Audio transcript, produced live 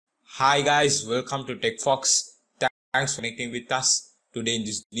Hi guys, welcome to Techfox. Thanks for connecting with us. Today in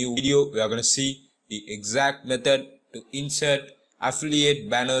this new video, we are going to see the exact method to insert affiliate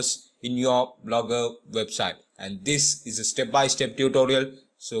banners in your Blogger website. And this is a step-by-step tutorial.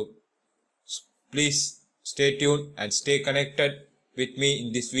 So please stay tuned and stay connected with me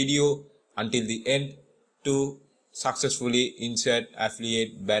in this video until the end to successfully insert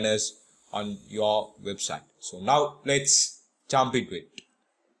affiliate banners on your website. So now let's jump into it.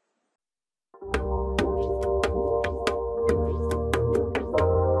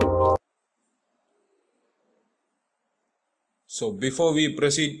 So before we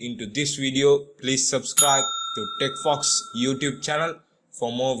proceed into this video, please subscribe to Techfox YouTube channel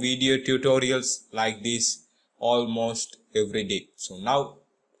for more video tutorials like this almost every day. So now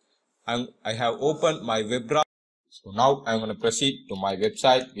I have opened my web browser. So now I'm going to proceed to my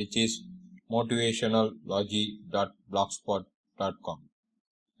website, which is motivationallogy.blogspot.com,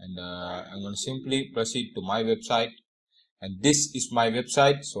 and I'm going to simply proceed to my website, and this is my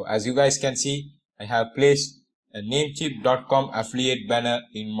website. So as you guys can see, I have placed a namecheap.com affiliate banner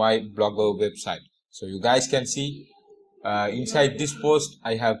in my Blogger website. So you guys can see inside this post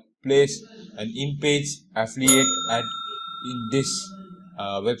I have placed an in-page affiliate ad in this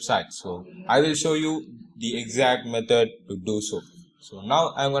website. So I will show you the exact method to do so. So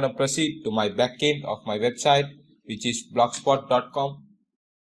now I'm going to proceed to my backend of my website, which is blogspot.com,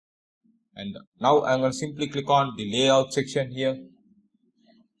 and now I'm going to simply click on the layout section here,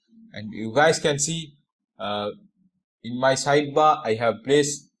 and you guys can see in my sidebar I have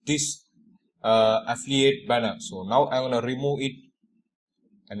placed this affiliate banner. So now I'm going to remove it,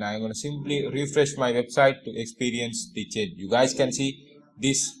 and I'm going to simply refresh my website to experience the change. You guys can see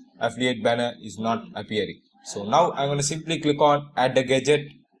this affiliate banner is not appearing. So now I'm going to simply click on add a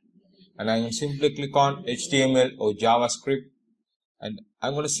gadget, and I'm going to simply click on HTML or JavaScript, and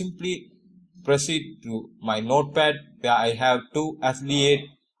I'm going to simply proceed to my notepad where I have two affiliate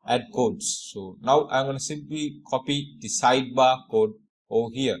ad codes. So now I'm going to simply copy the sidebar code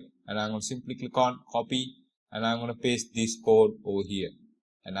over here, and I'm going to simply click on copy, and I'm going to paste this code over here,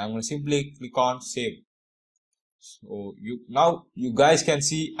 and I'm going to simply click on save. So now you guys can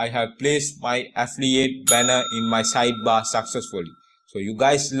see I have placed my affiliate banner in my sidebar successfully. So you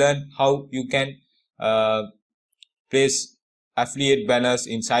guys learn how you can place affiliate banners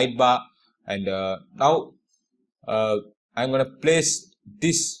in sidebar, and now I'm going to place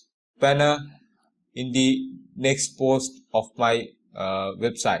this banner in the next post of my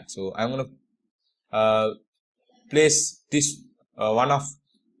website. So I'm going to place this one of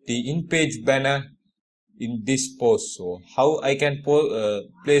the in-page banner in this post. So how I can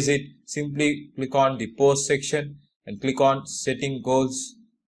place it? Simply click on the post section and click on setting goals,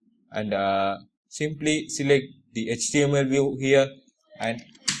 and simply select the HTML view here, and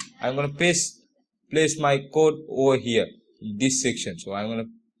I'm going to place my code over here in this section. So I'm going to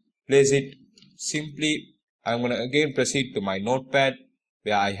place it. Simply I'm going to again proceed to my notepad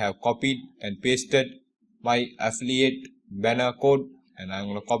where I have copied and pasted my affiliate banner code, and I'm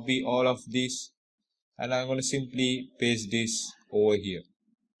going to copy all of this, and I'm going to simply paste this over here.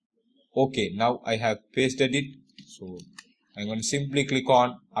 Okay, now I have pasted it. So I'm going to simply click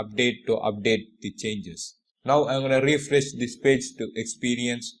on update to update the changes. Now I'm going to refresh this page to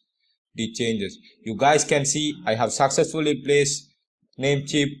experience the changes. You guys can see I have successfully placed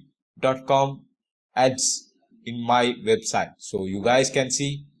namecheap.com ads in my website. So you guys can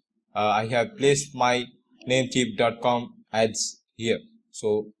see I have placed my namecheap.com ads here.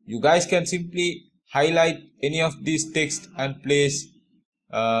 So you guys can simply highlight any of these text and place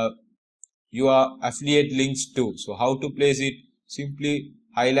your affiliate links too. So how to place it? Simply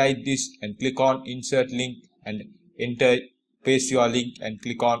highlight this and click on insert link and paste your link and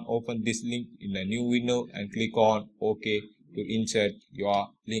click on open this link in a new window and click on OK to insert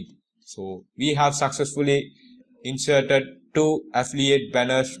your link. So we have successfully inserted two affiliate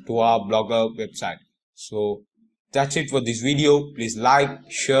banners to our Blogger website. So that's it for this video. Please like,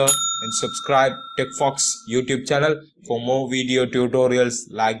 share and subscribe Techfox YouTube channel for more video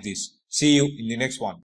tutorials like this. See you in the next one.